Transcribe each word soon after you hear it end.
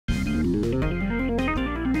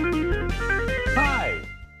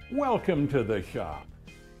Welcome to the shop.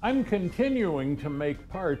 I'm continuing to make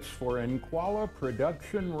parts for NQALHA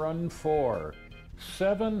Production Run 4.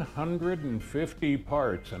 750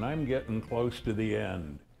 parts, and I'm getting close to the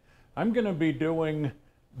end. I'm going to be doing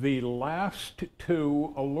the last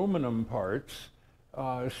two aluminum parts,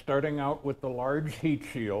 starting out with the large heat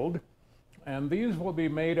shield. And these will be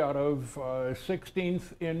made out of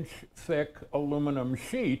 16th inch thick aluminum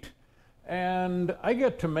sheet. And I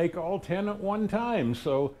get to make all 10 at one time,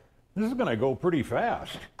 so this is going to go pretty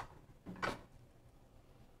fast.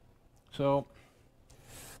 So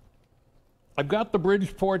I've got the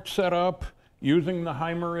Bridgeport set up using the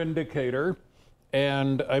Heimer indicator,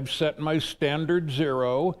 and I've set my standard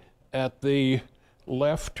 0 at the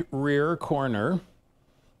left rear corner.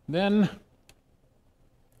 Then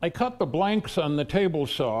I cut the blanks on the table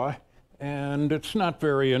saw, and it's not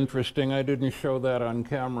very interesting. I didn't show that on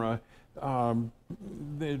camera,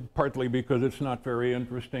 partly because it's not very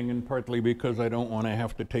interesting and partly because I don't want to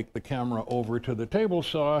have to take the camera over to the table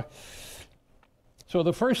saw. So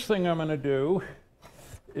the first thing I'm going to do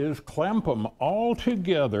is clamp them all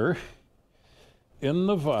together in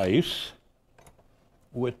the vise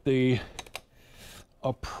with the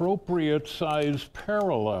appropriate size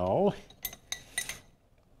parallel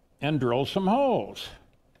and drill some holes.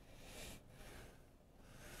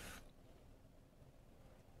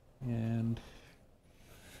 And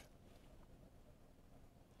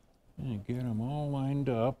get them all lined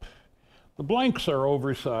up. The blanks are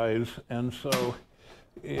oversized, and so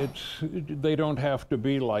they don't have to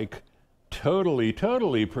be like totally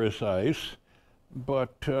precise,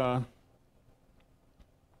 but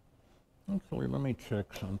actually let me check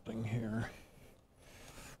something here.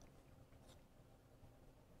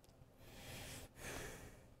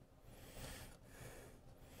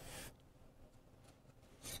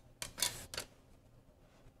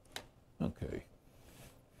 Okay.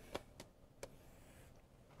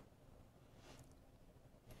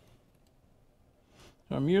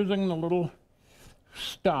 So I'm using the little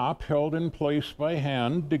stop held in place by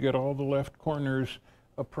hand to get all the left corners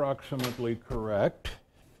approximately correct.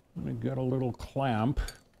 I'm going to get a little clamp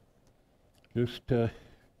just to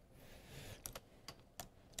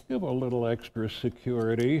give a little extra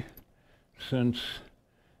security, since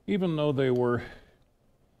even though they were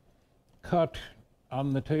cut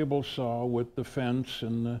on the table saw with the fence,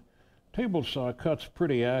 and the table saw cuts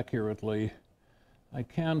pretty accurately, I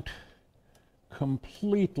can't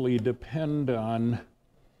completely depend on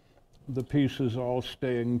the pieces all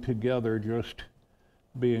staying together, just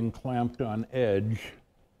being clamped on edge.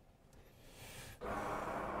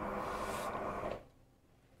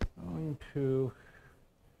 Going to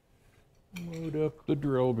load up the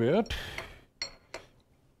drill bit.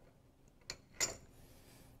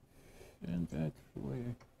 And actually,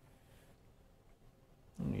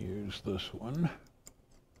 I'm going to use this one.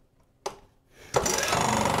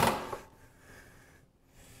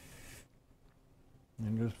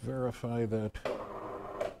 And just verify that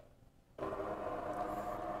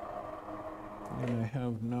I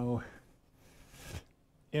have no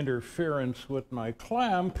interference with my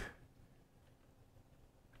clamp.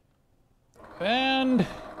 And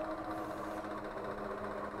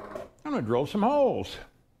I'm going to drill some holes.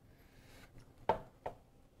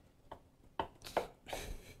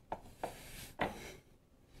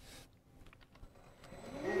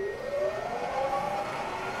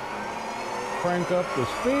 Crank up the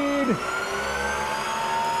speed.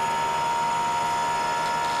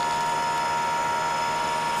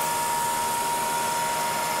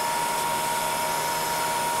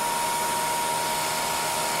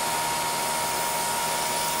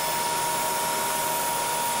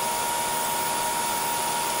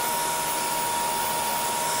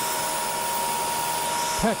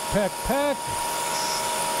 Peck, peck, peck.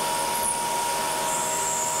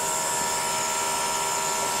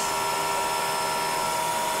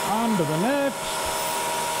 On to the next.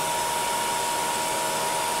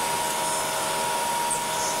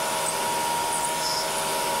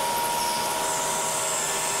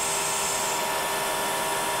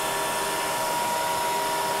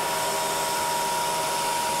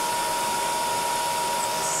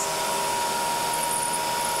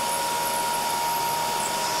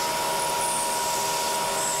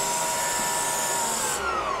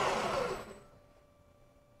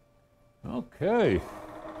 Okay.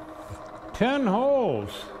 10 holes.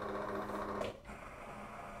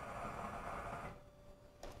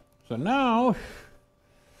 So now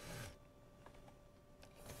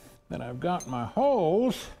that I've got my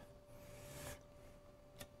holes,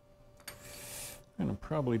 I'm going to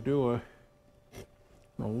probably do a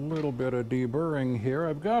little bit of deburring here.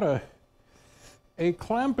 I've got a a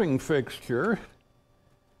clamping fixture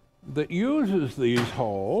that uses these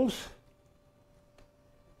holes.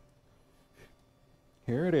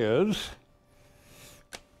 Here it is.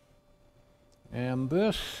 And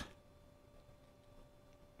this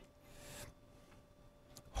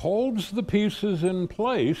holds the pieces in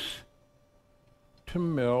place to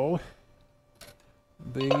mill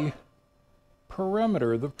the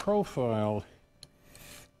perimeter, the profile.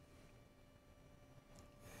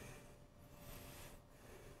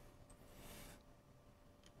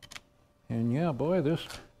 And yeah, boy,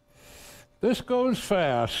 this goes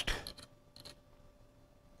fast.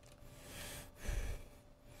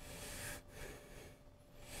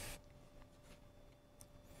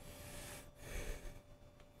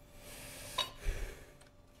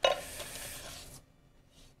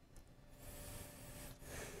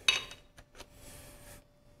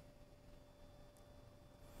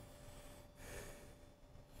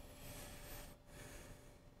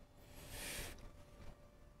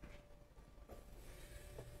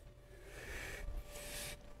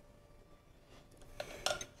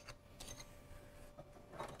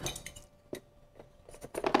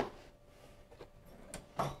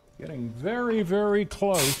 Getting very, very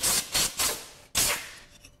close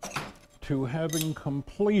to having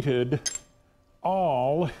completed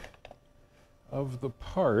all of the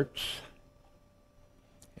parts.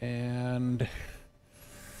 And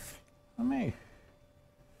let me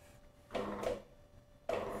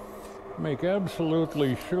make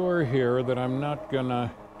absolutely sure here that I'm not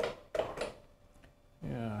gonna,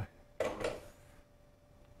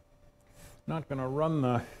 not gonna run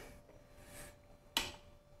the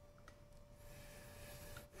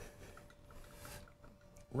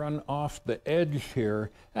off the edge here.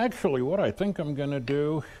 Actually, what I think I'm going to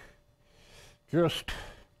do, just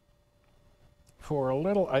for a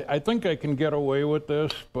little, I think I can get away with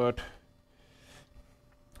this, but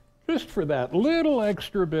just for that little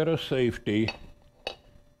extra bit of safety,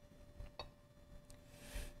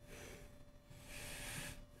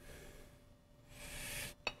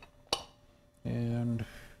 and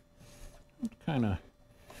it's kind of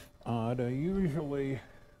odd. I usually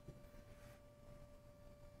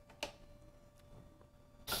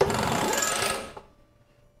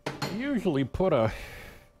put a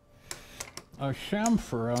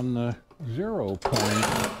chamfer on the 0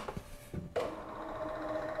 point.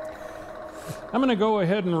 I'm going to go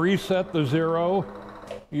ahead and reset the 0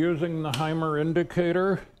 using the Heimer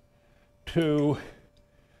indicator to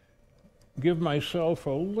give myself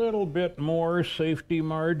a little bit more safety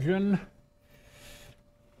margin,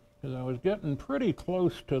 because I was getting pretty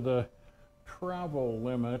close to the travel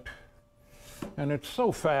limit, and it's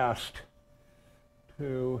so fast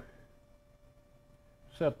to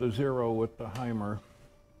set the 0 with the Heimer.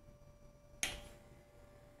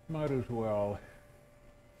 Might as well.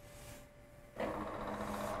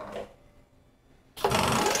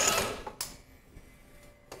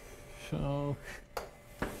 So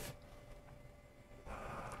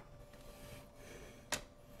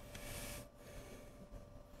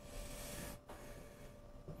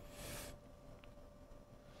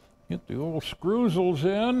get the old screws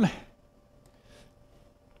in.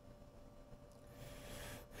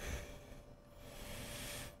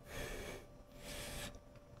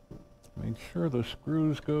 Make sure the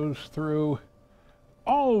screws goes through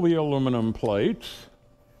all the aluminum plates.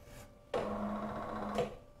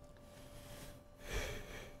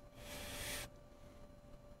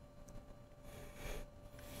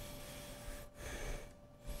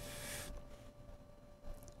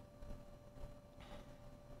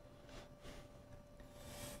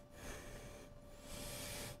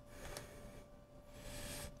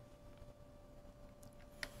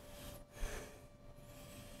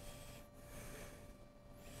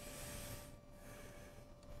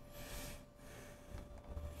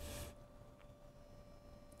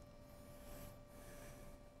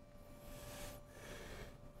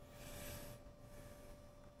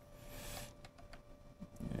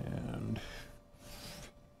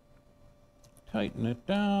 Tighten it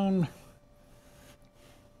down.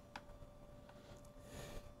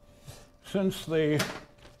 Since the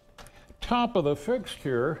top of the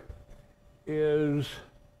fixture is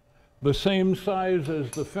the same size as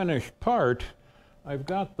the finished part, I've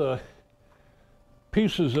got the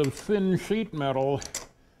pieces of thin sheet metal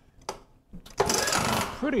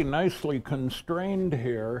pretty nicely constrained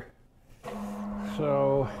here.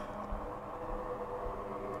 So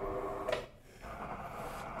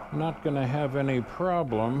not going to have any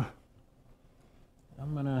problem.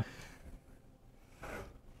 I'm going to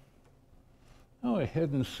go ahead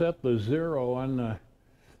and set the 0 on the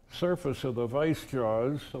surface of the vice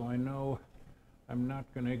jaws so I know I'm not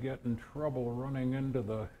going to get in trouble running into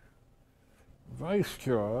the vice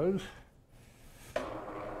jaws.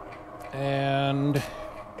 And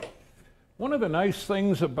one of the nice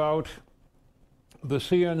things about the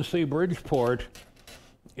CNC Bridgeport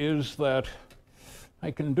is that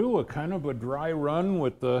I can do a kind of a dry run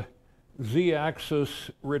with the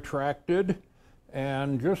Z-axis retracted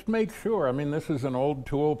and just make sure. I mean, this is an old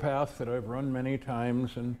tool path that I've run many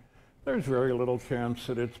times, and there's very little chance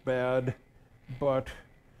that it's bad, but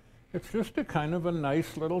it's just a kind of a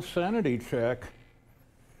nice little sanity check.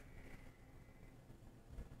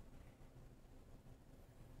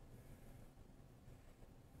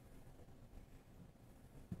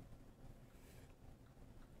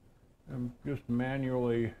 I'm just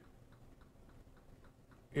manually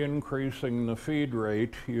increasing the feed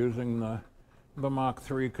rate using the Mach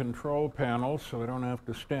 3 control panel, so I don't have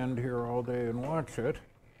to stand here all day and watch it.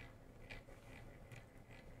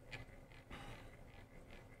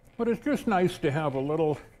 But it's just nice to have a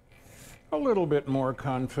little bit more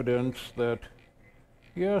confidence that,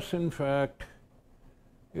 yes, in fact,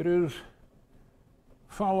 it is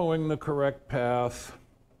following the correct path.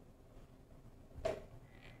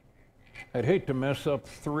 I'd hate to mess up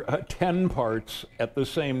 10 parts at the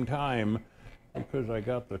same time because I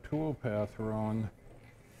got the tool path wrong.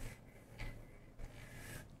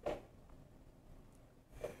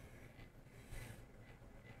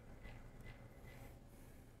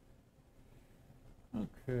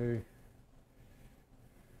 Okay.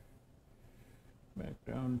 Back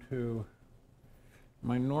down to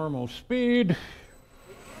my normal speed.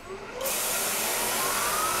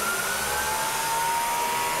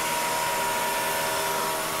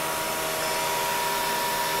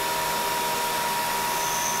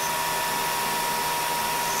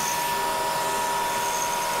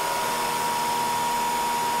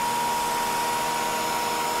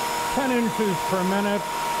 10 inches per minute.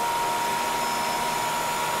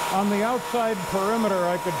 On the outside perimeter,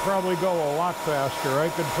 I could probably go a lot faster. I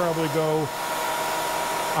could probably go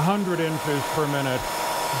 100 inches per minute.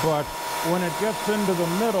 But when it gets into the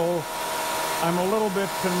middle, I'm a little bit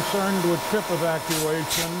concerned with chip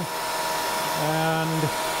evacuation. And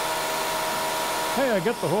hey, I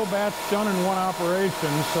get the whole batch done in one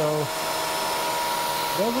operation, so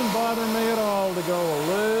it doesn't bother me at all to go a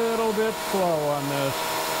little bit slow on this.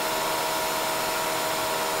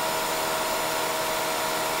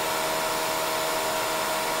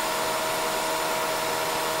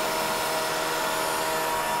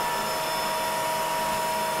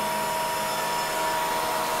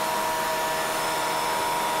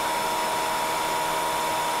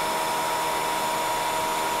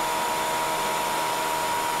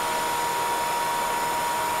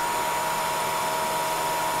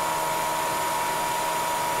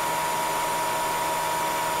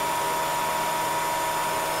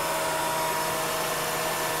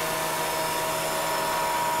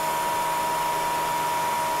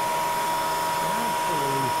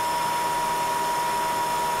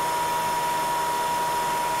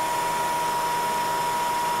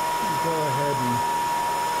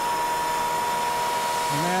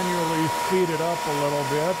 Manually speed it up a little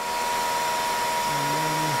bit, and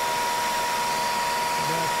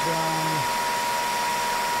then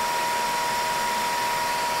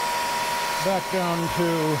back down to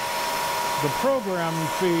the program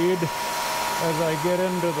feed as I get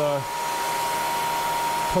into the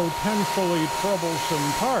potentially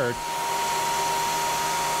troublesome part.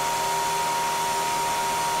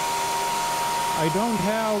 I don't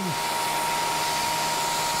have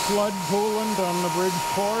flood coolant on the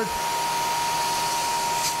Bridgeport,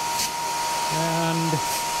 and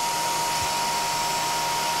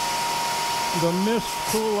the mist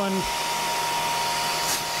coolant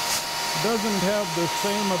doesn't have the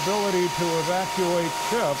same ability to evacuate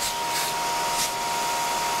chips,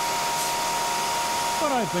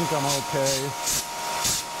 but I think I'm okay.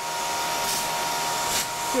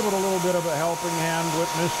 Give it a little bit of a helping hand with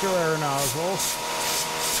Mr. Air Nozzle.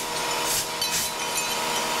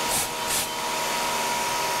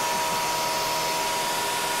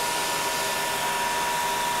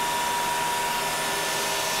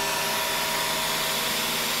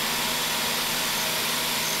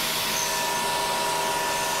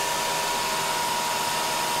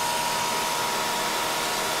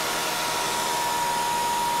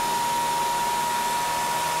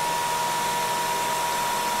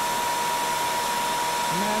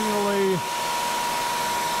 Manually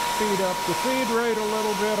speed up the feed rate a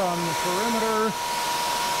little bit on the perimeter.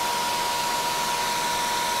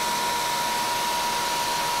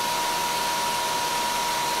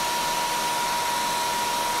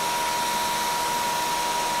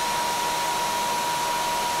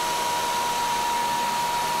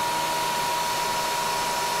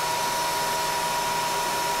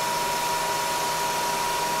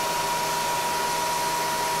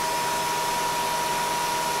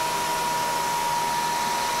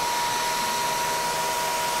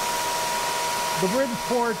 The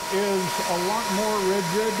Bridgeport is a lot more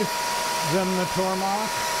rigid than the Tormach,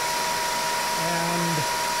 and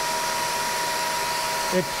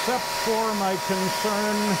except for my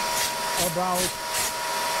concern about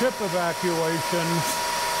ship evacuation,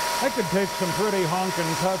 I could take some pretty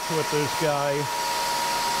honking cuts with this guy.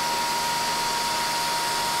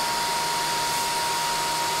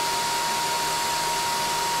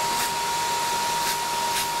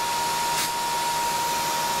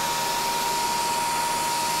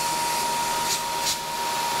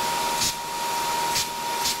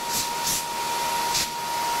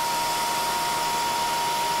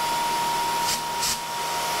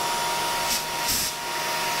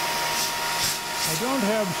 I don't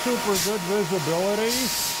have super good visibility.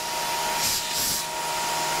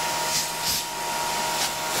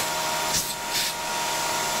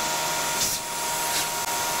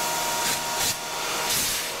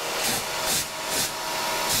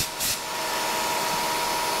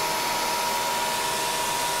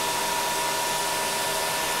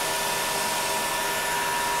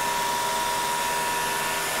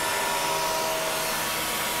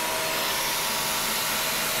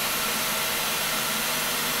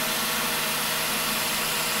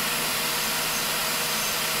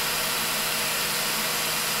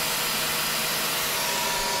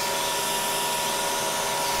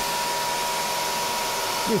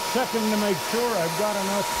 Just checking to make sure I've got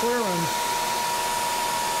enough clearance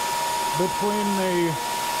between the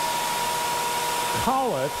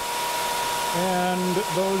collet and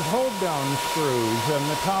those hold-down screws and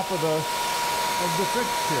the top of the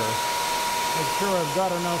fixture. Make sure I've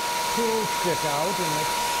got enough tool stick out, and it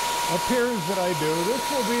appears that I do. This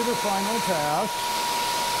will be the final pass,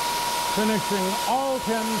 finishing all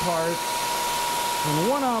 10 parts in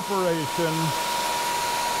one operation.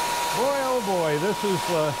 Boy, oh boy, this is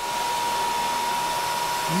the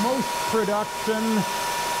most production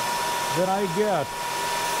that I get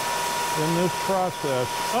in this process.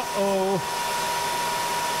 Uh-oh.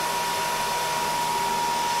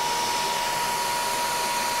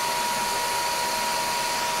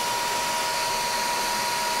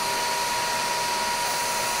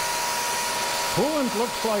 Coolant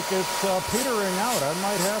looks like it's petering out. I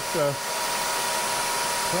might have to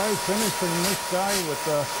try finishing this guy with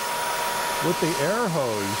the air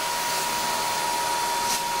hose.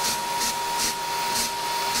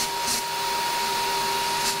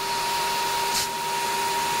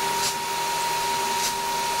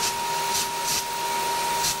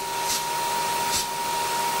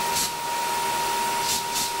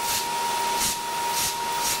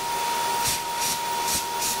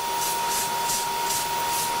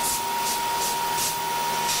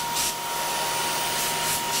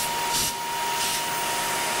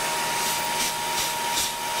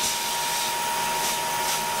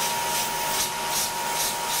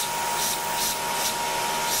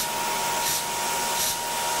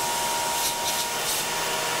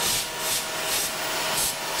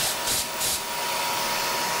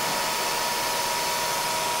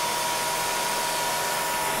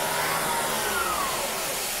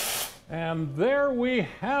 And there we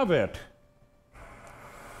have it.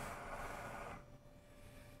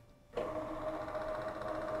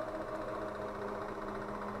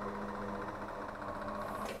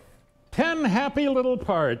 Ten happy little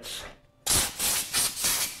parts.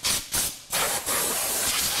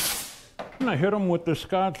 And I hit them with the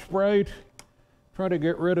Scotch-Brite, try to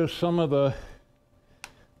get rid of some of the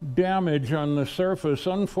damage on the surface.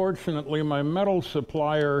 Unfortunately, my metal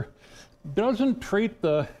supplier doesn't treat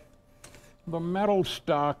the metal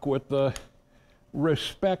stock with the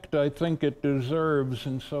respect I think it deserves,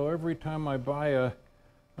 and so every time I buy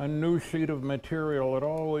a new sheet of material, it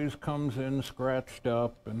always comes in scratched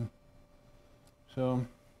up, and so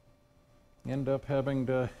end up having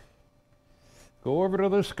to go over to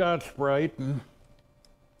the Scotch-Brite and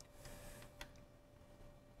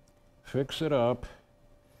fix it up.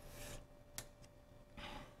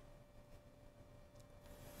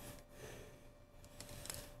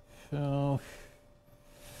 So,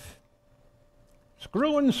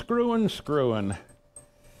 screwing, screwing, screwing.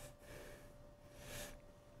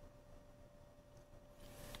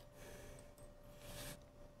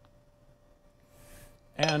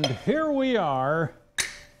 And here we are,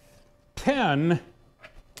 10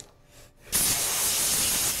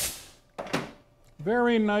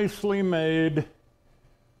 very nicely made,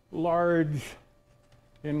 large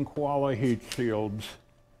NQALHA heat shields.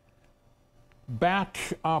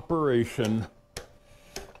 Batch operation.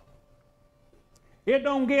 It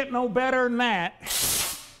don't get no better than that.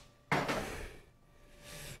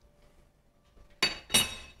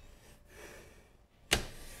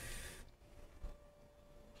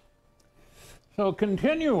 So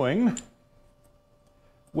continuing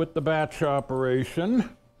with the batch operation, I'm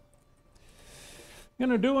going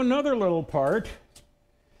to do another little part,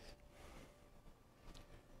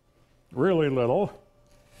 really little,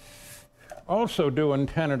 also doing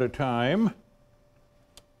 10 at a time.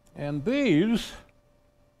 And these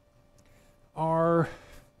are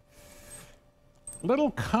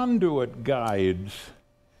little conduit guides.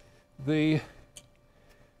 The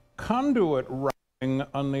conduit routing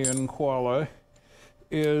on the NQALHA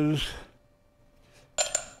is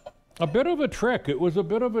a bit of a trick. It was a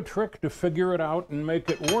bit of a trick to figure it out and make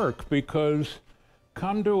it work, because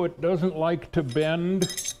conduit doesn't like to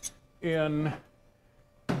bend in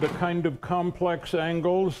the kind of complex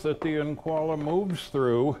angles that the NQALHA moves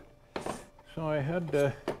through. So I had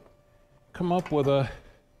to come up with a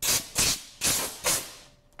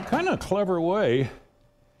kind of clever way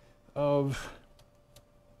of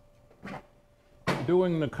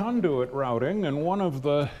doing the conduit routing, and one of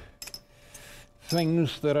the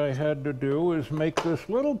things that I had to do is make this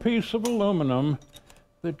little piece of aluminum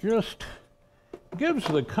that just gives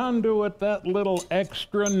the conduit that little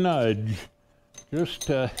extra nudge, just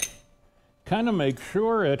to kind of make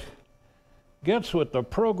sure it gets with the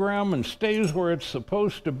program and stays where it's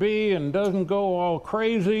supposed to be and doesn't go all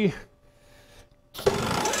crazy.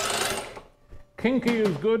 Kinky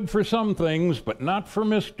is good for some things, but not for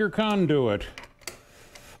Mr. Conduit.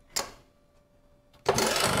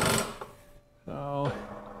 So,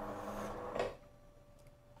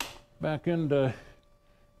 back into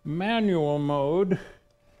manual mode.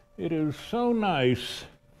 It is so nice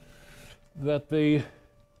that the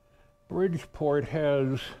Bridgeport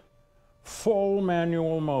has full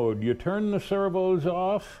manual mode. You turn the servos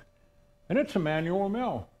off, and it's a manual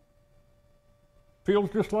mill.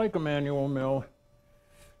 Feels just like a manual mill.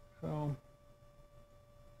 So,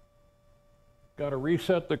 got to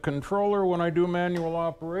reset the controller when I do manual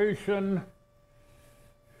operation.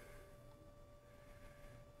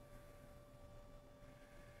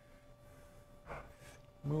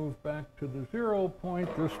 Move back to the 0 point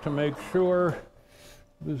just to make sure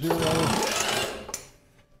the 0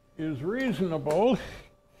 is reasonable.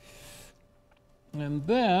 And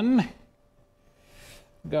then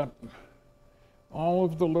got all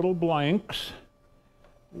of the little blanks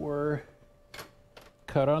were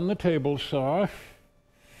cut on the table saw,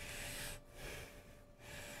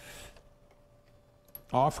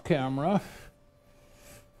 off camera.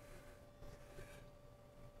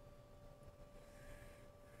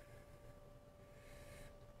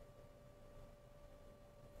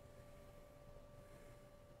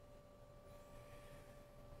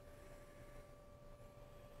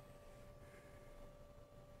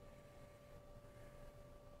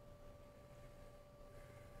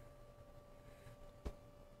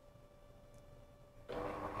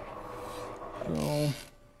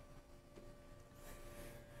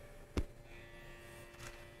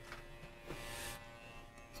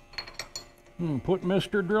 Put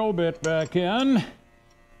Mr. Drill Bit back in.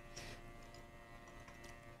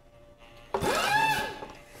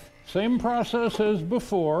 Same process as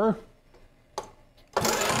before,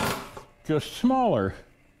 just smaller.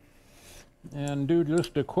 And do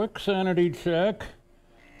just a quick sanity check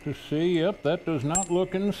to see, yep, that does not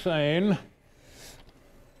look insane.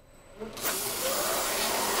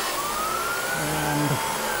 And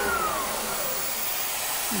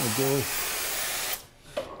we'll go.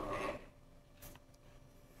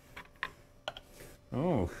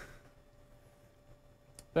 Oh,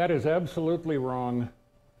 that is absolutely wrong.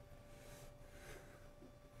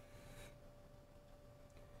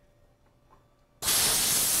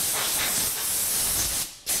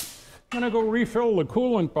 I'm going to go refill the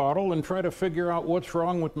coolant bottle and try to figure out what's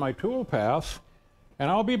wrong with my tool path, and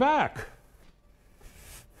I'll be back.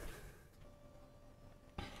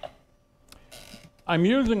 I'm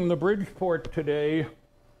using the Bridgeport today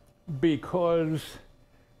because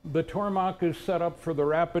the Tormach is set up for the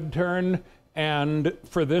rapid turn, and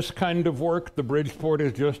for this kind of work, the Bridgeport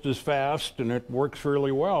is just as fast and it works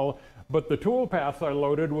really well. But the tool path I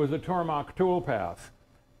loaded was a Tormach tool path,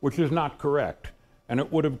 which is not correct. And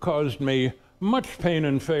it would have caused me much pain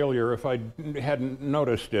and failure if I hadn't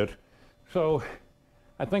noticed it. So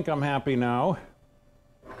I think I'm happy now.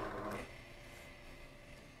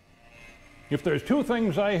 If there's two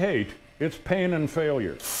things I hate, it's pain and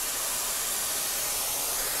failure.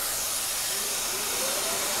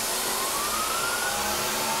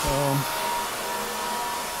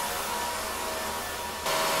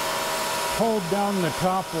 Hold down the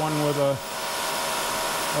top one with a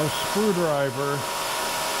screwdriver,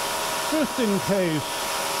 just in case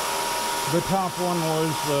the top one was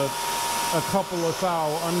the a couple of thou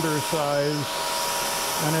undersize,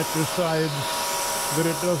 and it decides that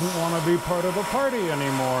it doesn't want to be part of the party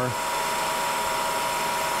anymore.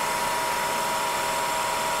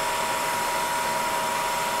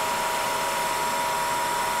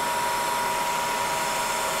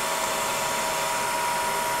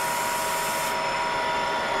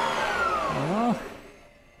 Well,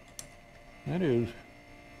 that is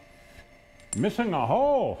missing a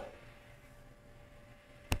hole.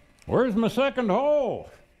 Where's my second hole?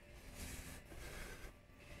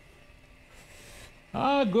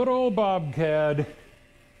 Ah, good old Bobcad.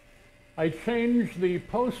 I changed the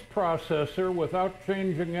post processor without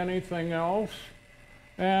changing anything else,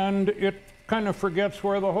 and it kind of forgets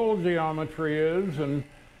where the hole geometry is and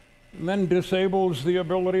then disables the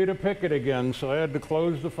ability to pick it again, so I had to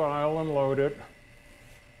close the file and load it.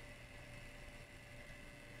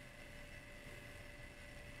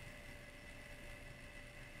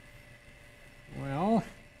 Well,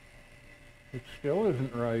 it still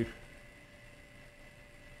isn't right.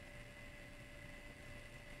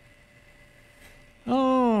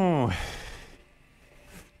 Oh.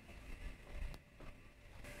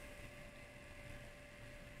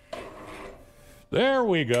 There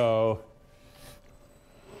we go.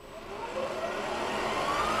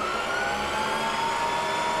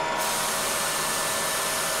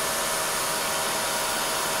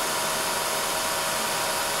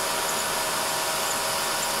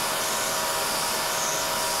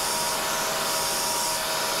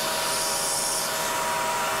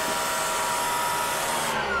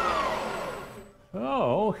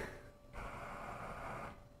 So,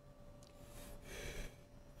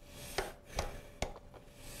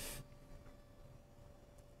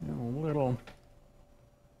 a little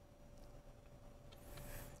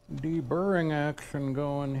deburring action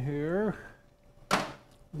going here.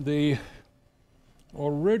 The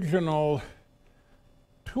original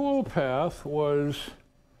tool path was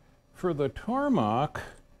for the Tormach,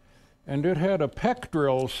 and it had a peck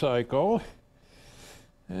drill cycle.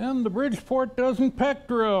 And the Bridgeport doesn't peck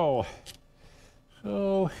drill.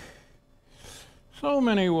 So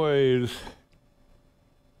many ways.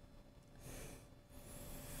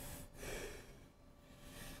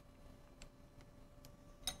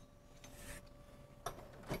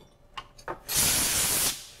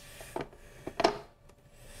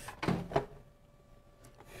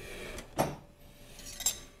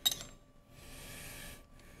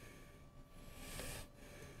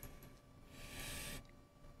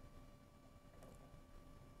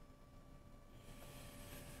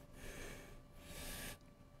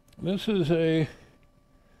 This is a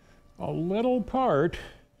little part,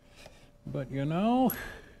 but you know,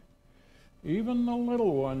 even the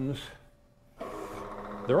little ones,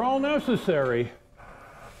 they're all necessary.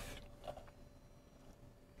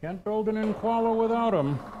 Can't build an NQALHA without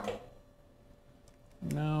them.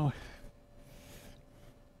 Now,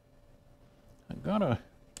 I gotta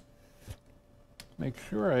make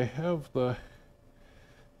sure I have the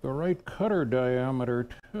right cutter diameter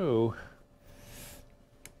too.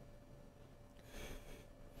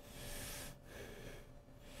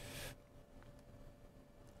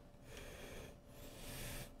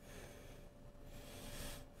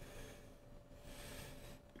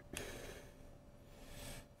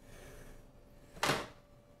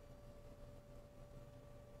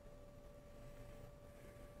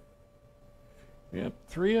 Yep,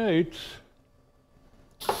 3/8.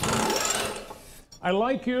 I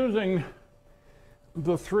like using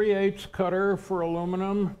the 3/8 cutter for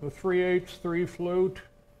aluminum, the 3/8 3-flute.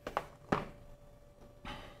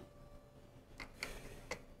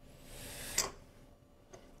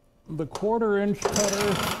 The 1/4-inch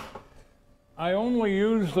cutter, I only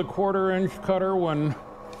use the 1/4-inch cutter when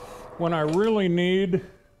I really need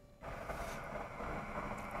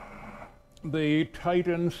the tight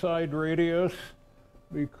inside radius,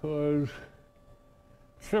 because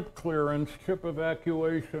chip clearance, chip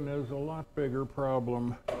evacuation is a lot bigger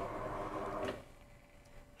problem.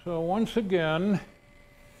 So once again,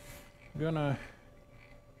 I'm gonna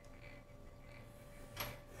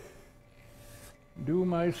do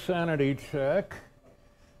my sanity check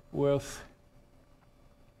with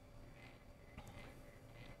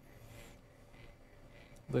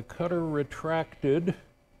the cutter retracted,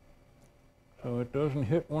 so it doesn't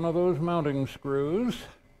hit one of those mounting screws.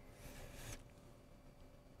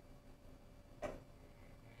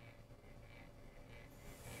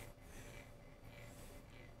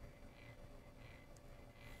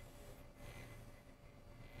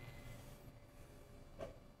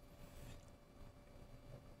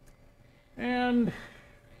 And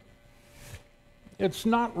it's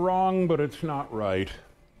not wrong, but it's not right.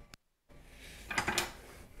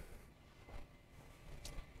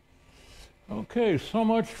 Okay, so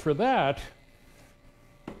much for that.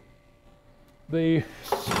 The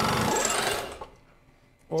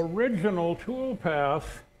original tool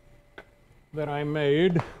path that I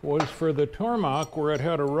made was for the Tormach, where it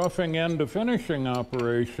had a roughing end to finishing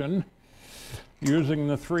operation, using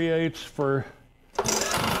the 3/8 for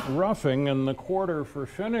roughing and the 1/4 for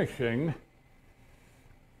finishing.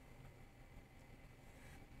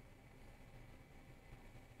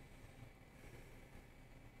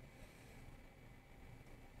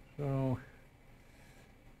 So,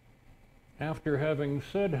 after having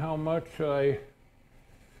said how much I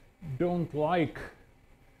don't like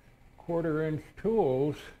 1/4-inch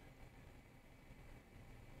tools,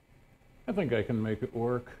 I think I can make it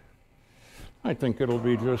work. I think it'll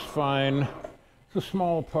be just fine. It's a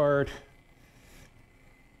small part.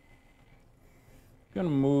 Gonna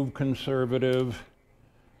move conservative,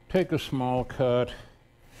 take a small cut.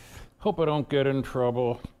 Hope I don't get in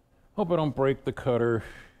trouble. Hope I don't break the cutter.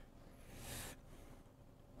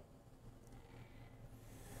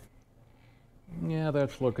 Yeah,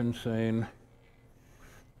 that's looking sane.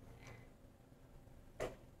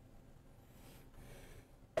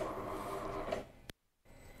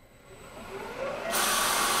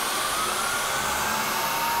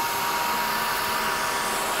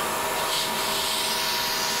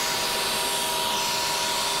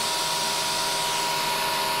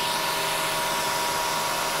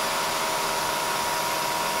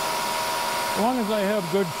 As long as I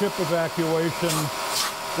have good chip evacuation,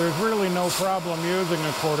 there's really no problem using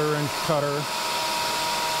a 1/4-inch cutter.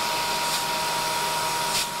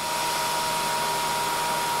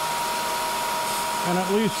 And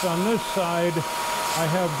at least on this side, I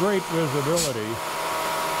have great visibility.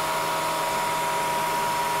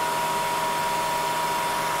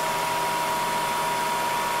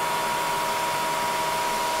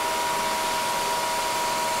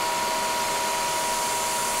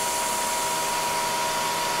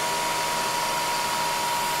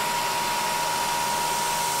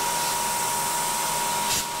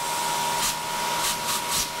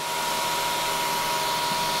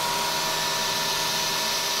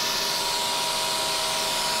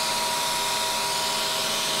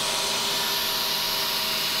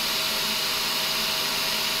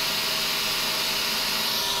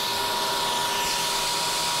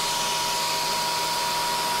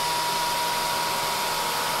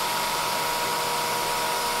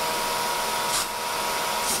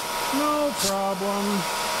 No problem.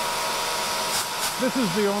 This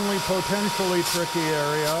is the only potentially tricky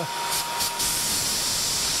area.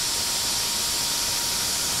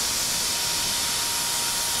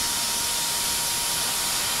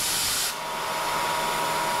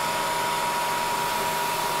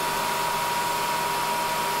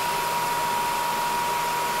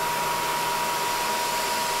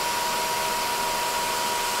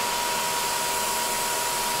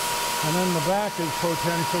 And then the back is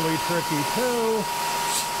potentially tricky too.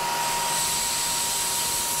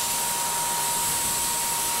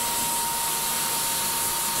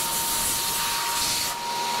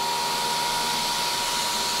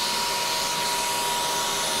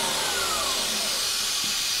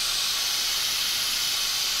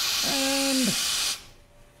 And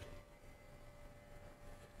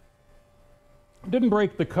didn't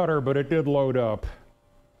break the cutter, but it did load up.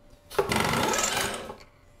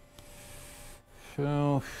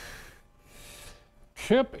 So,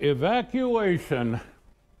 chip evacuation.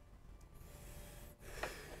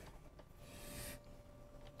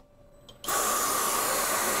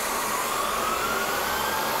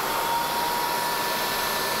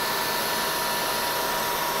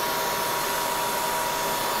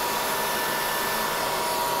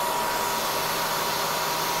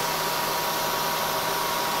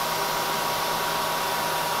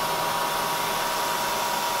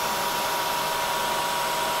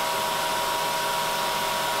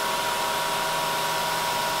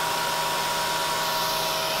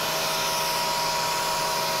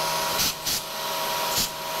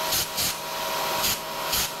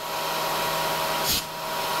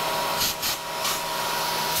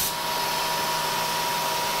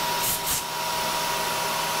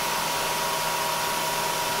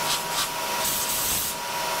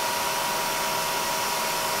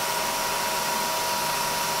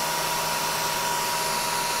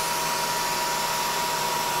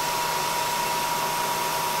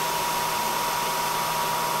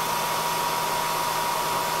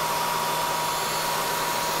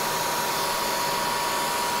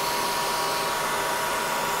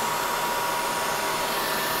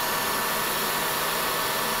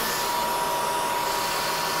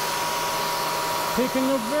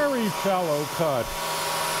 Taking a very shallow cut.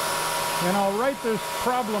 And I'll write this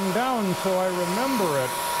problem down so I remember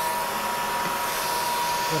it.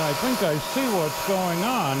 But I think I see what's going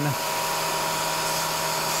on.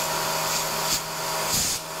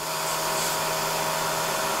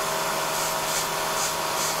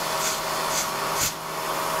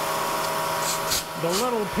 The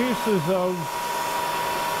little pieces of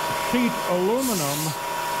sheet aluminum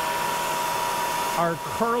are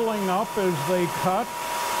curling up as they cut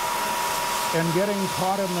and getting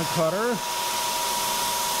caught in the cutter.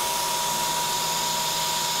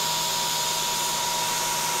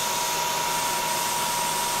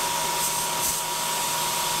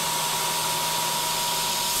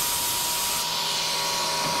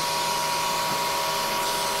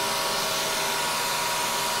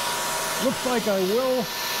 Looks like I will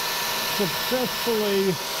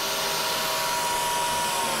successfully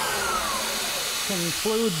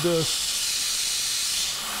conclude this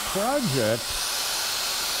project.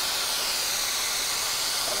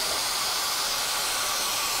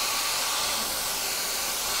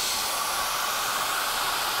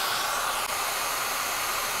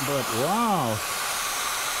 But wow,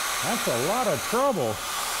 that's a lot of trouble.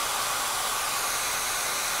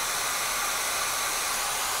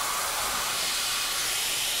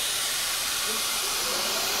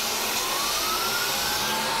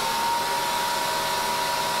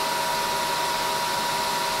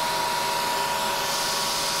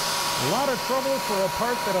 A lot of trouble for a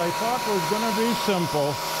part that I thought was going to be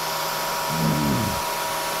simple.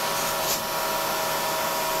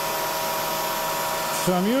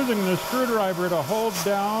 So I'm using the screwdriver to hold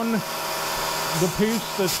down the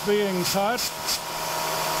piece that's being cut.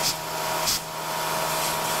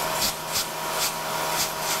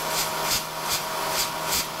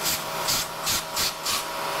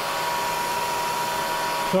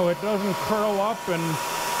 So it doesn't curl up and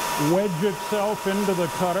wedge itself into the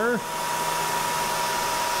cutter.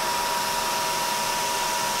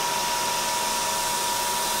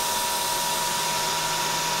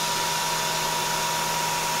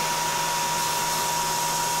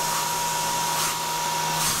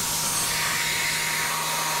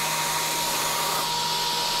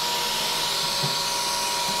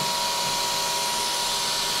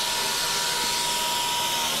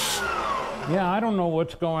 Yeah, I don't know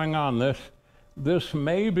what's going on. This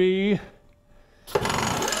may be,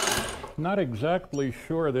 not exactly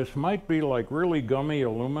sure. This might be like really gummy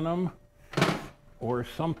aluminum or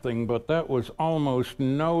something, but that was almost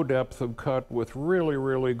no depth of cut with really,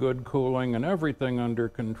 really good cooling and everything under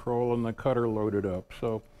control and the cutter loaded up.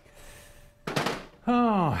 So,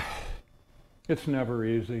 it's never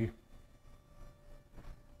easy.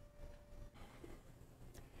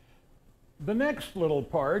 The next little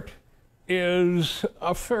part is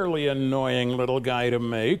a fairly annoying little guy to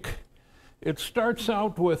make. It starts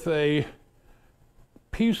out with a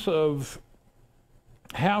piece of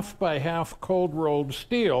half by half cold rolled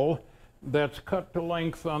steel that's cut to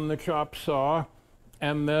length on the chop saw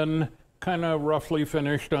and then kind of roughly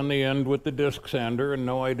finished on the end with the disc sander. And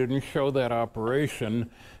no, I didn't show that operation.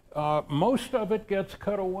 Most of it gets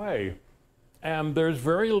cut away and there's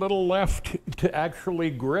very little left to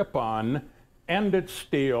actually grip on, and it's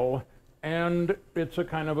steel. And it's a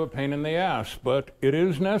kind of a pain in the ass, but it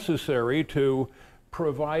is necessary to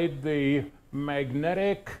provide the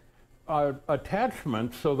magnetic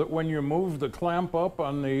attachment so that when you move the clamp up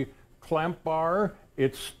on the clamp bar,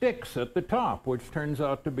 it sticks at the top, which turns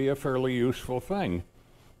out to be a fairly useful thing.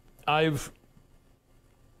 I've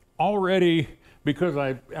already, because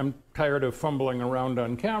I'm tired of fumbling around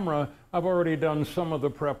on camera, I've already done some of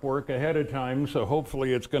the prep work ahead of time, so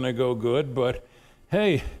hopefully it's going to go good, but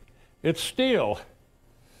hey, it's steel,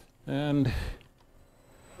 and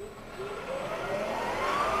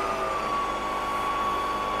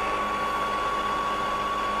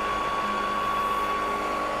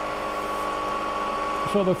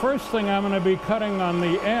so the first thing I'm going to be cutting on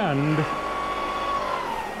the end,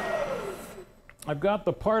 I've got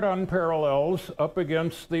the part on parallels up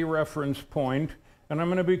against the reference point, and I'm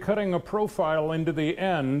going to be cutting a profile into the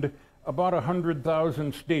end about 100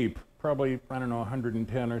 thousandths deep. Probably, I don't know,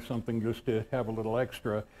 110 or something, just to have a little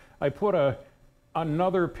extra. I put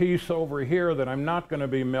another piece over here that I'm not going to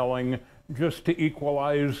be milling just to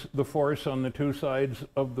equalize the force on the two sides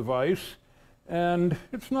of the vise. And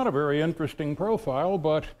it's not a very interesting profile,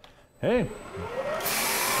 but hey,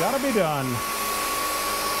 gotta be done.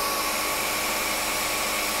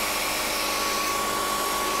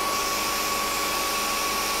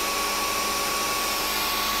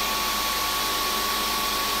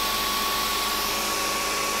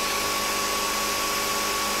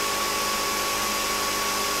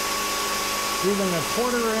 Using a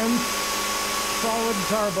 1/4 inch solid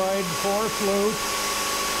carbide 4-flute,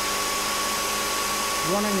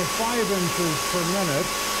 running at 5 inches per minute.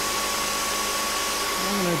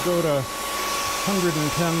 I'm going to go to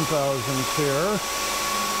 110 thousandths here.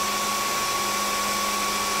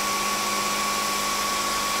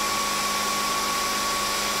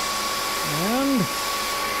 And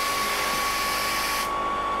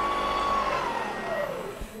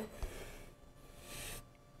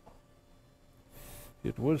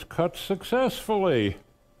it was cut successfully.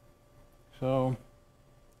 So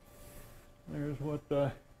there's what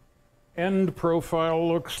the end profile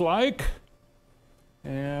looks like.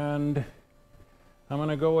 And I'm going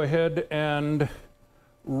to go ahead and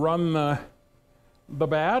run the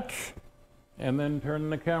batch and then turn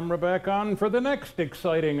the camera back on for the next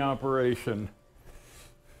exciting operation.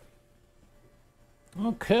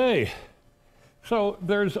 Okay, so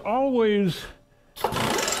there's always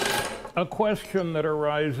a question that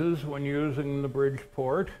arises when using the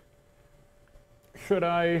Bridgeport. Should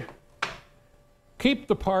I keep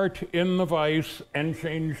the part in the vise and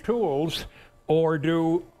change tools, or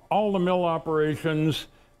do all the mill operations,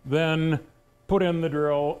 then put in the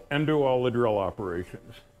drill and do all the drill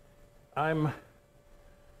operations? I'm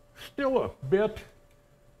still a bit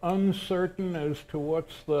uncertain as to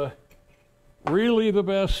what's really the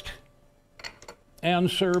best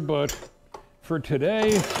answer, but for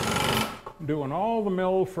today, doing all the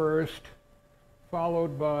mill first,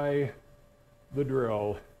 followed by the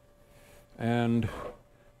drill. And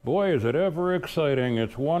boy, is it ever exciting.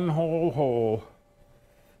 It's one whole hole.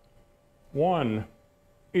 One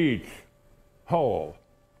each hole.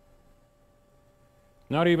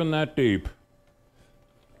 Not even that deep.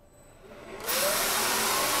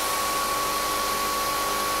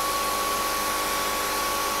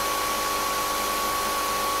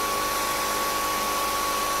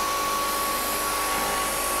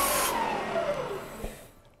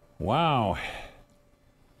 Wow.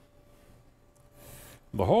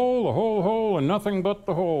 The whole hole, and nothing but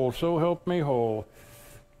the hole, so help me hole.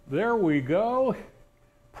 There we go.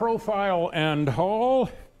 Profile and hole.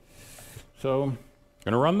 So,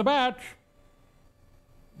 gonna run the batch.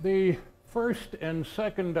 The first and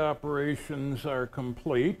second operations are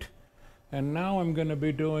complete, and now I'm gonna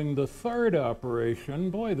be doing the third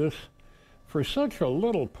operation. Boy, this, for such a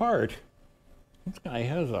little part, this guy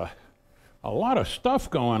has a lot of stuff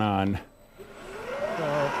going on.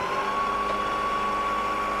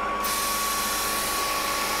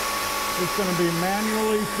 It's going to be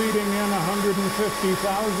manually feeding in 150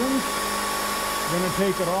 thousandths. Going to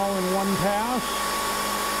take it all in one pass,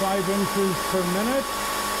 5 inches per minute.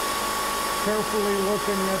 Carefully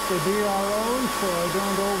looking at the DROs so I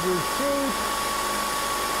don't overshoot.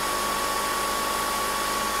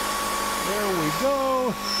 There we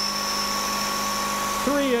go.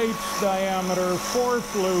 3/8 diameter,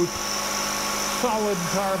 4-flute, solid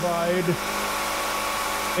carbide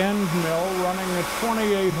end mill running at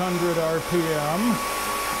 2,800 RPM.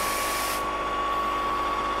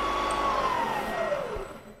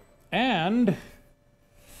 And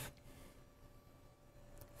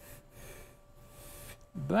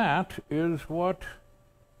that is what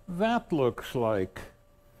that looks like.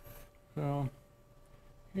 So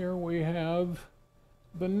here we have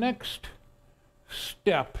the next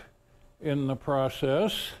step in the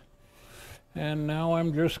process. And now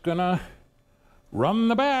I'm just gonna run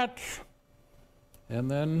the batch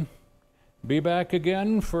and then be back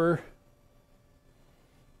again for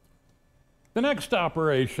the next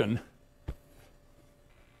operation.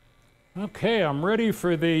 Okay, I'm ready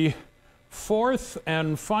for the fourth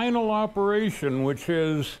and final operation, which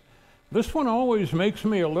is, this one always makes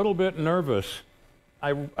me a little bit nervous.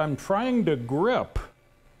 I'm trying to grip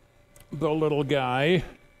the little guy,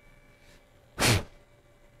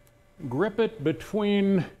 grip it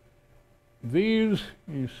between these,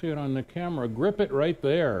 you see it on the camera, grip it right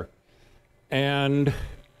there. And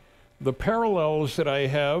the parallels that I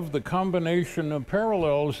have, the combination of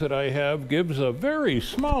parallels that I have gives a very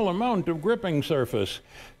small amount of gripping surface.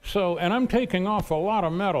 So, and I'm taking off a lot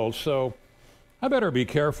of metal, so I better be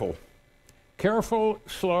careful. Careful,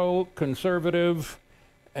 slow, conservative,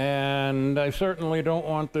 and I certainly don't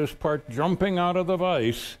want this part jumping out of the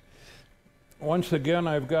vise. Once again,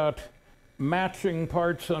 I've got matching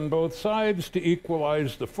parts on both sides to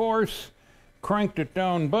equalize the force. Cranked it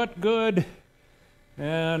down but good,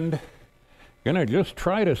 and gonna just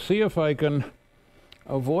try to see if I can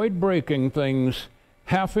avoid breaking things.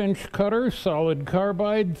 1/2-inch cutter, solid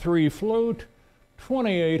carbide, 3-flute,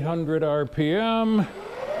 2,800 RPM.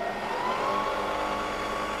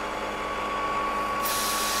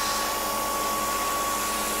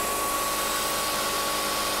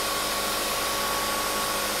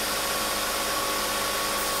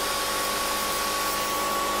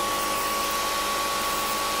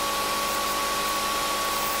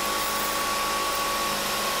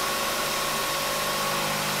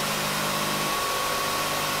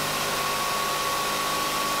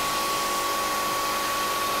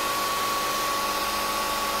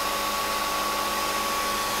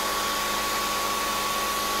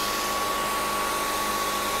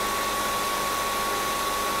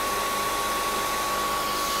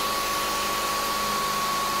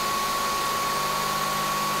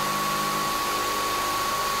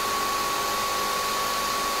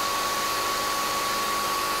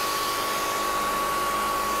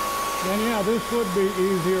 And yeah, this would be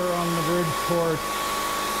easier on the Bridgeport,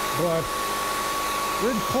 but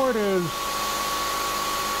Bridgeport is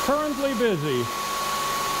currently busy.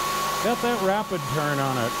 Got that rapid turn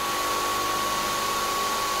on it.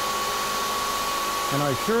 And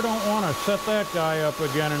I sure don't want to set that guy up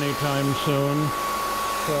again anytime soon.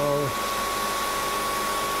 So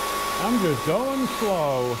I'm just going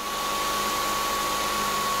slow.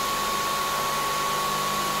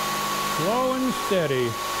 Slow and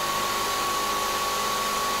steady.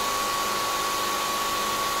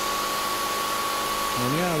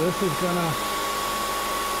 And yeah, this is gonna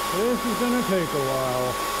take a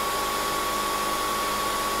while.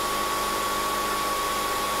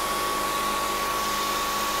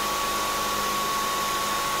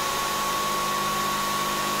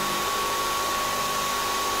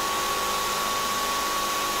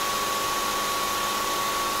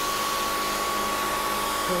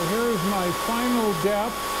 So here's my final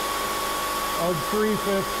depth of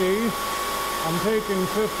 350. I'm taking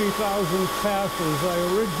 50,000 passes. I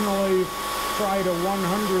originally tried a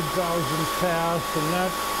 100,000 pass, and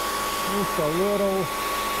that's just a little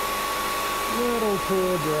too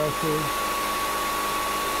aggressive.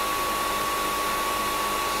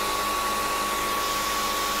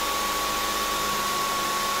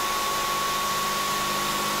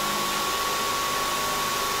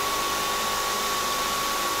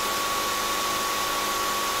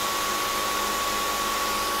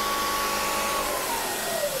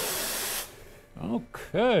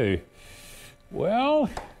 Okay, well,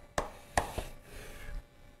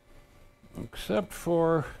 except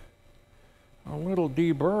for a little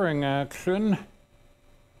deburring action,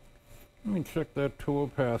 let me check that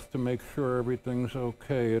toolpath to make sure everything's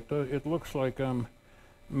okay. It looks like I'm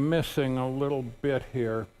missing a little bit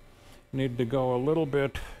here. Need to go a little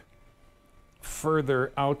bit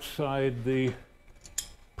further outside the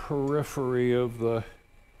periphery of the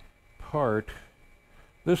part.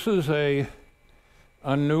 This is a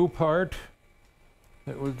new part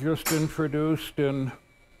that was just introduced in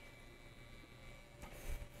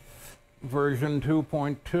version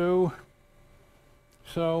 2.2.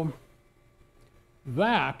 So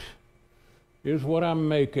that is what I'm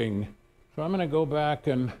making. So I'm going to go back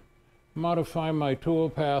and modify my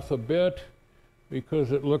toolpath a bit,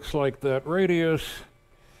 because it looks like that radius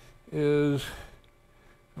is,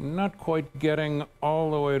 I'm not quite getting all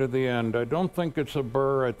the way to the end. I don't think it's a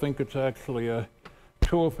burr. I think it's actually a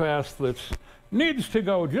toolpath that needs to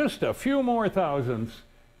go just a few more thousandths.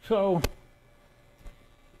 So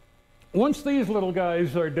once these little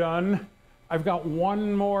guys are done, I've got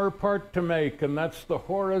one more part to make, and that's the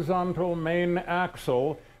horizontal main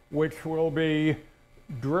axle, which will be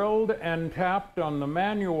drilled and tapped on the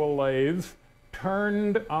manual lathe,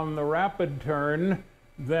 turned on the rapid turn,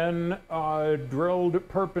 then drilled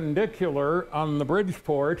perpendicular on the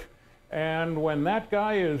Bridgeport. And when that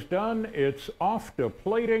guy is done, it's off to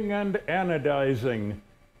plating and anodizing.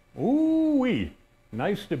 Ooh-wee!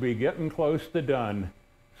 Nice to be getting close to done.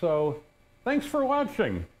 So, thanks for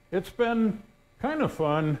watching. It's been kind of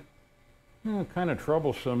fun, kind of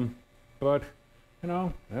troublesome, but, you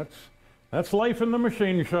know, that's life in the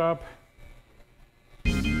machine shop.